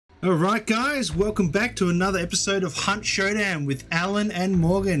Alright guys, welcome back to another episode of Hunt Showdown with Alan and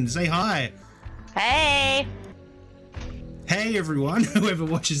Morgan. Say hi. Hey. Hey everyone, whoever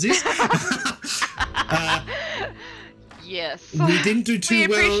watches this. Yes. We didn't do too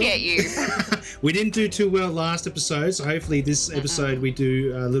well. We appreciate you. We didn't do too well last episode, so hopefully this episode we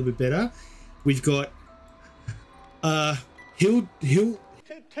do a little bit better. We've got Today,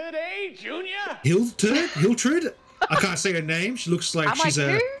 Junior. Hiltrud. I can't say her name. She looks like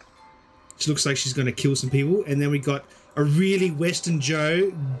She looks like she's going to kill some people. And then we got a really Western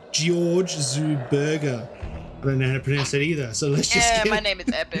Joe, George Zuberger. I don't know how to pronounce that either. So let's just. Yeah, my name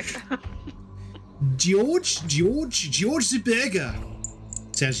is Epic. George Zuberger.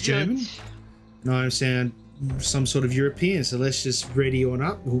 Sounds German. No, I sound some sort of European. So let's just ready on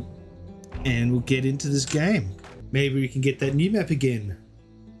up, and we'll get into this game. Maybe we can get that new map again.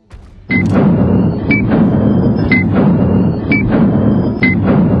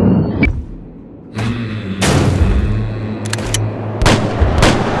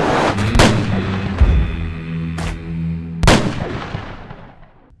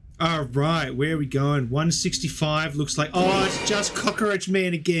 All right, where are we going? 165 looks like. Oh, it's just Cockroach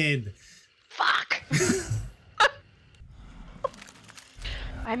Man again. Fuck.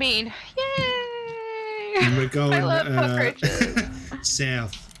 I mean, yay! And we're going I love cockroaches.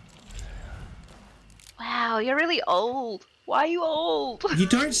 south. Wow, you're really old. Why are you old? You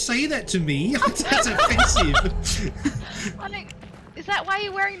don't say that to me. That's offensive. Is that why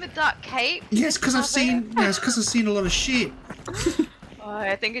you're wearing the dark cape? Yes, because I've seen. Yes, because I've seen a lot of shit. Oh,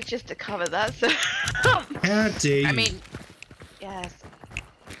 I think it's just to cover that. So. How dare you? I mean, yes.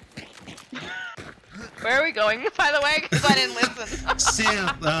 Where are we going, by the way? Because I didn't listen.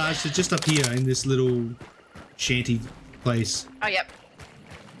 South. So just up here in this little shanty place. Oh, yep.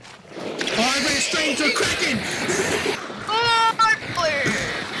 Oh, I ran straight into a kraken! Oh, my blue!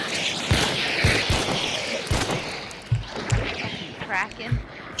 Kraken.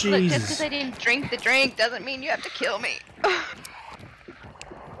 Jesus. Look, just because I didn't drink the drink doesn't mean you have to kill me.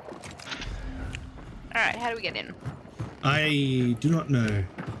 Alright, how do we get in? I do not know.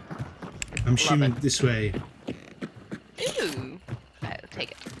 I'm assuming this way. Ooh. Alright, let's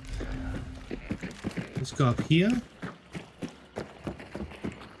take it. Let's go up here.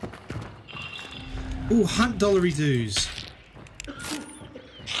 Ooh, hunt dollary doos.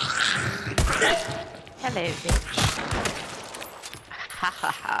 Hello, bitch. Ha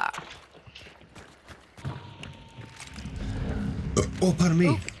ha ha. Oh, pardon me.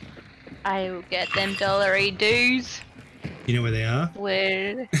 Ooh. I will get them dollary dues. You know where they are?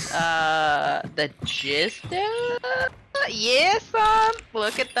 Where, the Gister? Yes,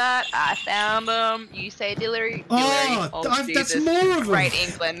 look at that. I found them. You say Dillery. Oh, that's more of them. Great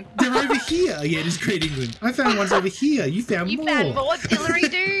England. They're over here. Yeah, it is Great England. I found ones over here. You found more. You found more Dillery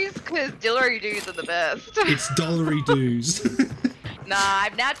dues? Because Dillery dues are the best. It's dollary dues. Nah,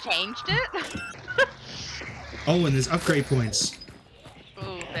 I've now changed it. Oh, and there's upgrade points.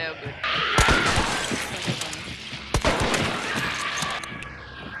 Ooh, they're good.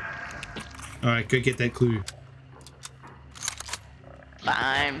 Alright, go get that clue.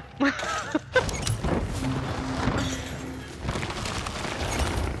 Fine.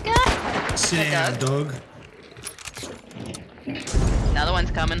 Sit down, dog. Another one's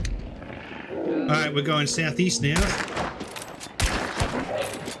coming. Alright, we're going southeast now.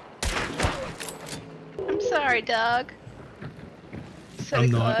 I'm sorry, dog. So I'm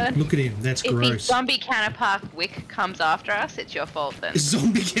not. Look at him. That's if gross. If Zombie Counterpark Wick comes after us, it's your fault then.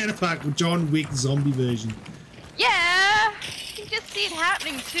 Zombie Counterpark, John Wick zombie version. Yeah! You can just see it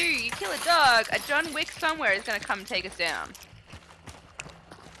happening too. You kill a dog, a John Wick somewhere is gonna come and take us down.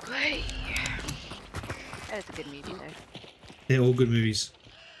 That is a good movie though. They're all good movies.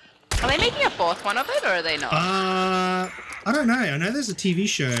 Are they making a fourth one of it, or are they not? I don't know. I know there's a TV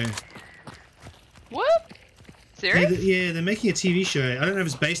show. What? Serious? Yeah, they're making a TV show. I don't know if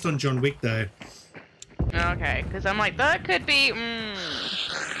it's based on John Wick though. Okay, because I'm like, that could be.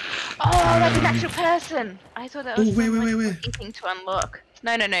 Oh, that's an actual person. I thought that was where? anything to unlock.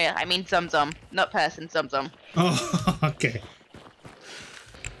 No. I mean Zum Zum, not person. Zum Zum. Oh, okay.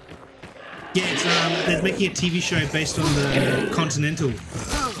 Yeah, it's they're making a TV show based on the Continental,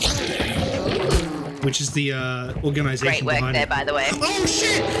 which is the organization Great work behind there, it. by the way. Oh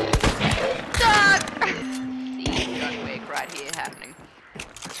shit! Dog! See, John Wick right here happening.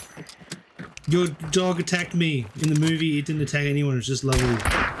 Your dog attacked me. In the movie, it didn't attack anyone. It was just lovely.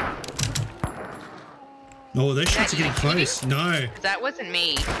 Oh, those shots are getting close. No. That wasn't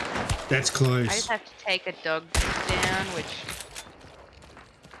me. That's close. I just have to take a dog down, which...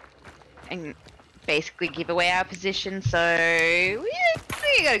 and basically give away our position, so...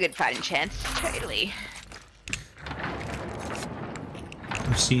 you got a good fighting chance. Totally.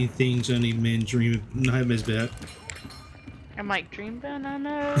 I've seen things only men dream of nightmares about. I'm like, dream about, I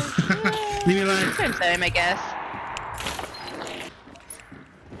know. Leave me alone. Same, I guess.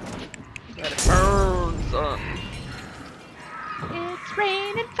 Let it burn, son. It's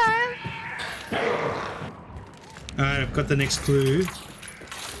raining fire. Alright, I've got the next clue.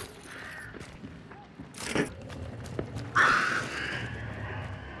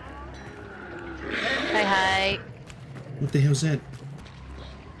 Hi. What the hell's that?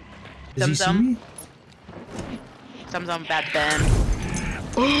 Does he see Dum-dum. me? Something's about to burn.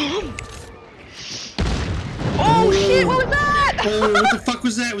 Oh shit, what was that? Oh, what the fuck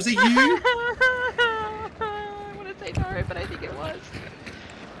was that? Was that you? I want to say no, but I think it was.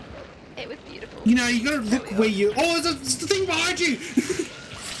 It was beautiful. You know, you gotta look where you... Oh, it's the thing behind you!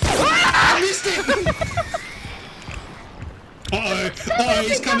 I missed it! Uh-oh. Uh-oh,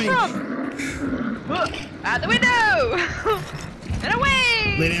 he's coming. Out the window! And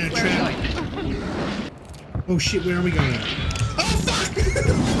away! Lay down a Where are trap. we going? Oh shit, where are we going? Oh fuck!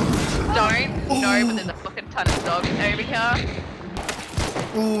 Don't. Oh. No, but there's a fucking ton of dogs over here.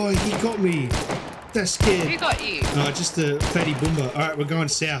 Oh, he got me. That's Who scared. got you? Oh, just a fatty boomba. Alright, we're going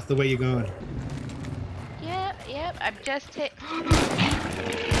south the way you're going. Yep, I've just hit.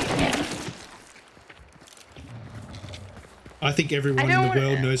 I think everyone in the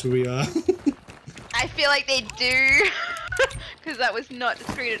world knows where we are. I feel like they do. Because that was not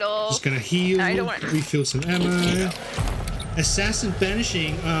discreet at all. Just gonna heal, No, I don't want to. refill some ammo. Assassin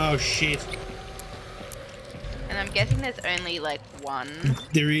banishing. Oh shit. And I'm guessing there's only like one.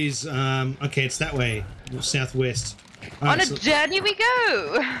 There is, okay, it's that way. Southwest. On a journey we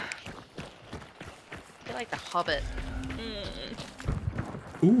go! I feel like the Hobbit.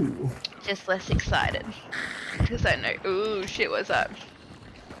 Ooh. Just less excited. Because I know. Ooh, shit, what's up?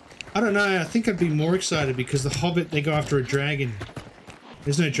 I don't know, I think I'd be more excited because the Hobbit, they go after a dragon.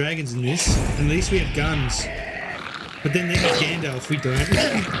 There's no dragons in this. At least we have guns. But then they have Gandalf, we don't.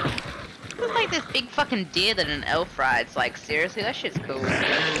 It's like this big fucking deer that an elf rides. Like, seriously, that shit's cool.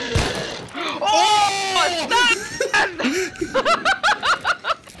 Oh! Stun! And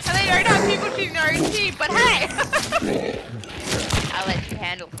they don't have people to know team, but hey! I'll let you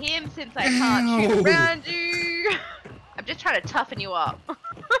handle him since I can't shoot around you. I'm just trying to toughen you up.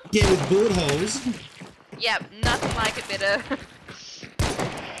 Yeah, with bullet holes. Yep, nothing like a bit of...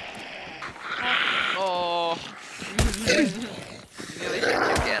 Oh. Nearly shot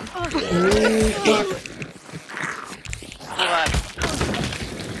you again. Oh, fuck. What?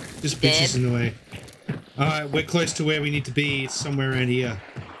 Just bitches in the way. Alright, we're close to where we need to be. It's somewhere around here.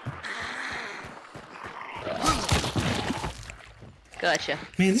 Gotcha.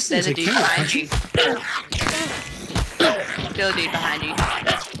 Man, this There's thing's a dude behind you. Still a dude behind you.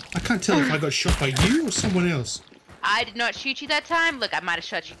 I can't tell if I got shot by you or someone else. I did not shoot you that time. Look, I might have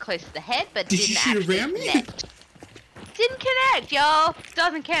shot you close to the head, but Did you didn't shoot actually around me? connect. Didn't connect, y'all.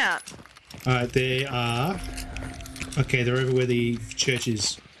 Doesn't count. Alright, they are... Okay, they're over where the church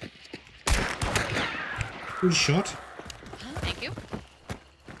is. Good shot. Thank you.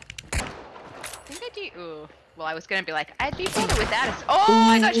 I think I do... Ooh. Well, I was going to be like, I do better without us. Oh,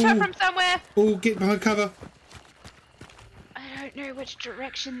 I got shot from somewhere. Oh, get behind cover. I don't know which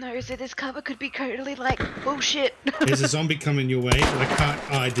direction though, so this cover could be totally like bullshit. There's a zombie coming your way, but I can't...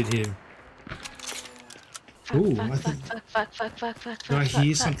 Oh, I did hit him. Ooh, I think... Did I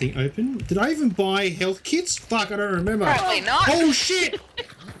hear something open? Did I even buy health kits? Fuck, I don't remember. Probably not. Oh, shit!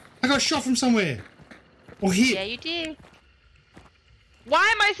 I got shot from somewhere. Or hit. Yeah, you did. Why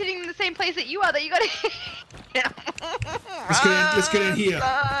am I sitting in the same place that you are that you got to hit? Let's go down here.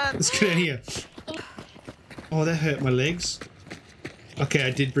 Let's go down here. Oh, that hurt my legs. Okay,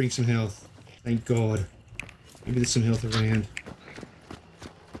 I did bring some health. Thank God. Maybe there's some health around.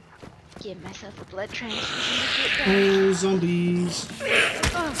 Give myself a blood transfusion. Oh, zombies.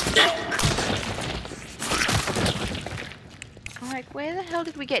 I'm like, where the hell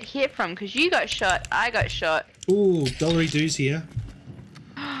did we get hit from? Because you got shot, I got shot. Ooh, dollary doos here.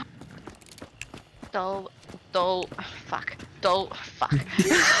 Fuck. I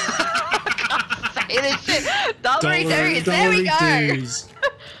can't say this shit. Dollary doos, there we go. Doos.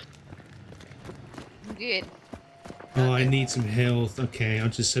 Good. Oh, I need some health. Okay, I'll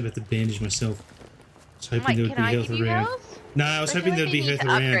just have to bandage myself. I was hoping there would be health around. No, I was hoping there would be health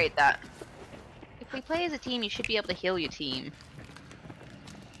around. Upgrade that. If we play as a team, you should be able to heal your team.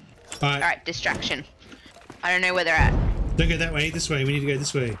 Alright, distraction. I don't know where they're at. Don't go that way, this way. We need to go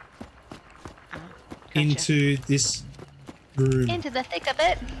this way. Gotcha. Into this room. Into the thick of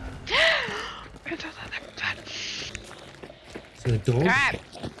it. So The dog? Crap.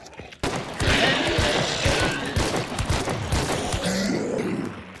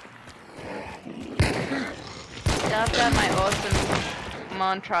 I've done my awesome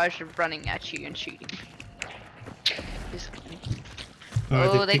montage of running at you and shooting. Alright,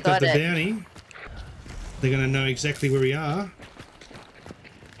 Oh, they they picked up got the it. bounty. They're gonna know exactly where we are.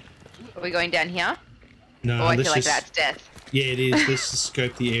 Are we going down here? No, Oh, I let's feel like just... that's death. Yeah, it is. Let's just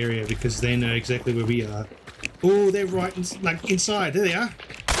scope the area because they know exactly where we are. Oh, they're right like inside. There they are.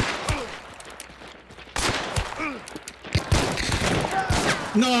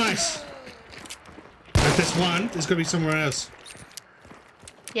 Nice! If there's one, there's got to be somewhere else.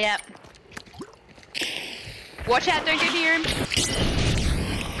 Yep. Watch out, don't get near him. Just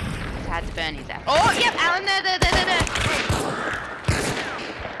had to burn his ass. Oh, yep, Alan, there.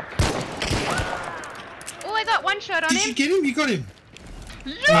 Oh, I got one shot on him. Did you get him? You got him.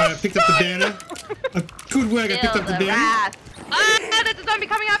 Yes, I picked up the banner. Good work, I picked up the banner. Ah, there's a zombie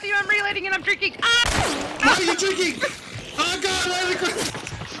coming after you. I'm reloading and I'm drinking. Ah! Why are you drinking? Oh, God,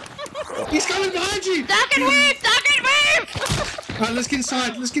 he's coming behind you. Duck and weave! Duck and weave! Alright, let's get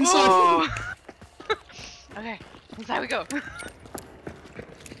inside. Let's get inside. Oh. Okay, inside we go.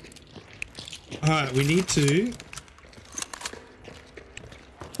 Alright, we need to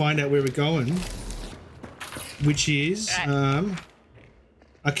find out where we're going. Which is,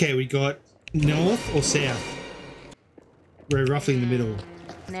 okay, we got north or south? We're roughly in the middle.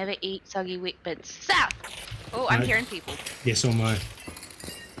 Never eat soggy whippets. South! Oh, I'm hearing people. Yes, so am I.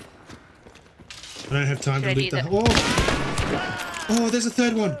 I don't have time Should to I loot do the... Oh, there's a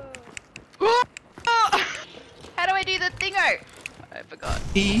third one. How do I do the thingo? I forgot.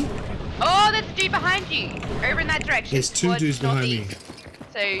 E. Oh, there's a dude behind you. Over in that direction. There's two dudes behind me.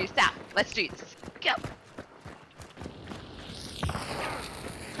 So, south. Let's do this. Go.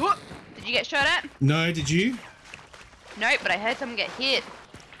 Whoop. Did you get shot at? No, did you? Nope, but I heard someone get hit.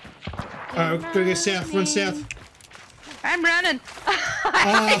 Alright, we're gonna go south. Run south. I'm running.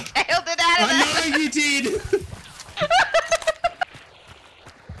 I tailed it out of there. I know you did.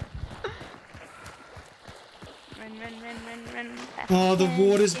 Run. Oh, the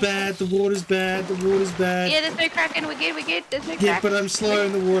water's bad. The water's bad. The water's bad. Yeah, there's no cracking. We're good. There's no crack. Yeah, but I'm slow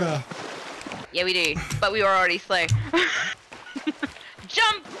in the water. Yeah, we do. But we were already slow.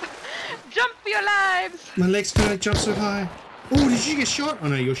 Jump! Jump for your lives! My legs can't jump so high. Oh, did you get shot? Oh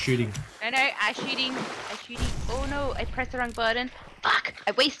no, you're shooting. I know, I shooting. Oh no, I pressed the wrong button. Fuck!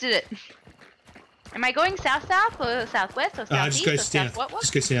 I wasted it. Am I going south or southwest or southeast just go or south. south? What?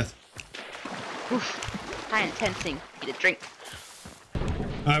 Just go south. Oof. High intensing. Need a drink.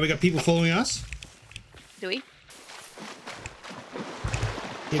 Alright, we got people following us. Do we?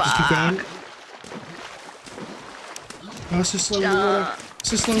 Yeah, just keep going. Oh, it's so slow in the water.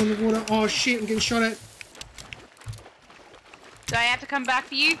 So slow in the water. Oh shit, I'm getting shot at. Do I have to come back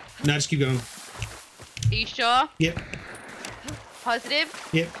for you? No, just keep going. Are you sure? Yep. Positive?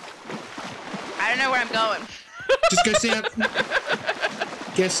 Yep. I don't know where I'm going. Just go south.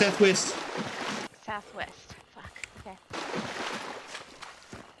 Go southwest. Southwest. Fuck. Okay.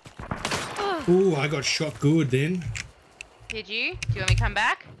 Ooh, I got shot good then. Did you? Do you want me to come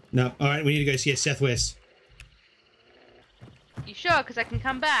back? No. Alright, we need to go southwest. You sure? Because I can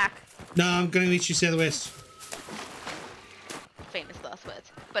come back. No, I'm going to meet you southwest. Famous last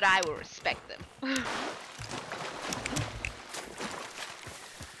words. But I will respect them.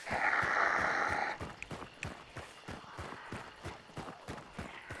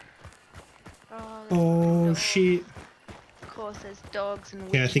 Oh shit. Of course, there's dogs and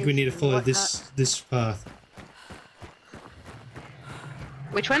witches. Yeah, I think we need to follow and this path.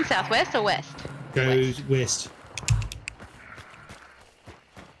 Which one? Southwest or west? Go west.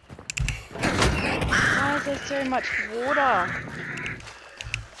 Why is there so much water?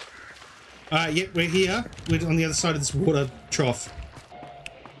 Alright, yep, we're here. We're on the other side of this water trough.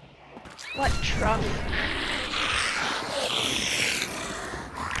 What trough?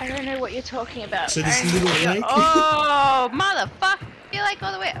 I don't know what you're talking about. So this little lake? Oh, motherfucker! I feel like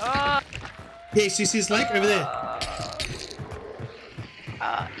all the way. Oh. Yeah, so you see this lake over there?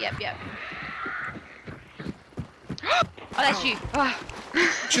 Oh, yep. Oh, that's you. Oh.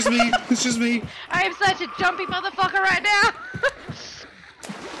 It's just me. It's just me. I am such a jumpy motherfucker right now. It's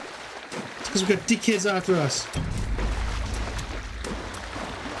because we've got dickheads after us.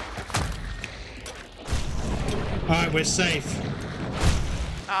 Alright, we're safe.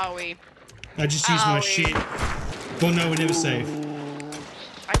 Are we? I just used my shit. Well, no, we're never safe.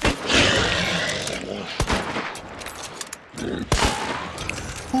 I think.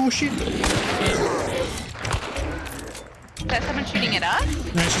 Oh shit. Is that someone shooting at us?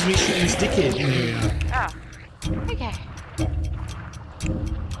 No, it's just me shooting this dickhead. There we are. Oh. Okay.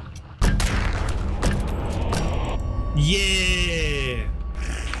 Yeah.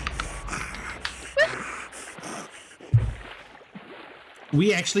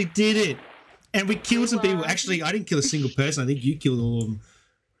 We actually did it. And we killed some people. Actually, I didn't kill a single person. I think you killed all of them.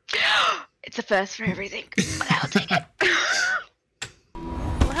 It's a first for everything, but I'll take it.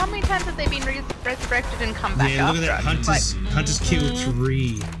 Well, how many times have they been resurrected and come back? Yeah, look at that. Hunters killed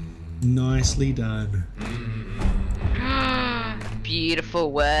 3. Nicely done.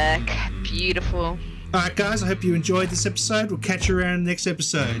 Beautiful work. Beautiful. Alright guys, I hope you enjoyed this episode. We'll catch you around in the next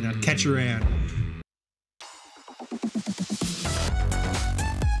episode. Catch you around.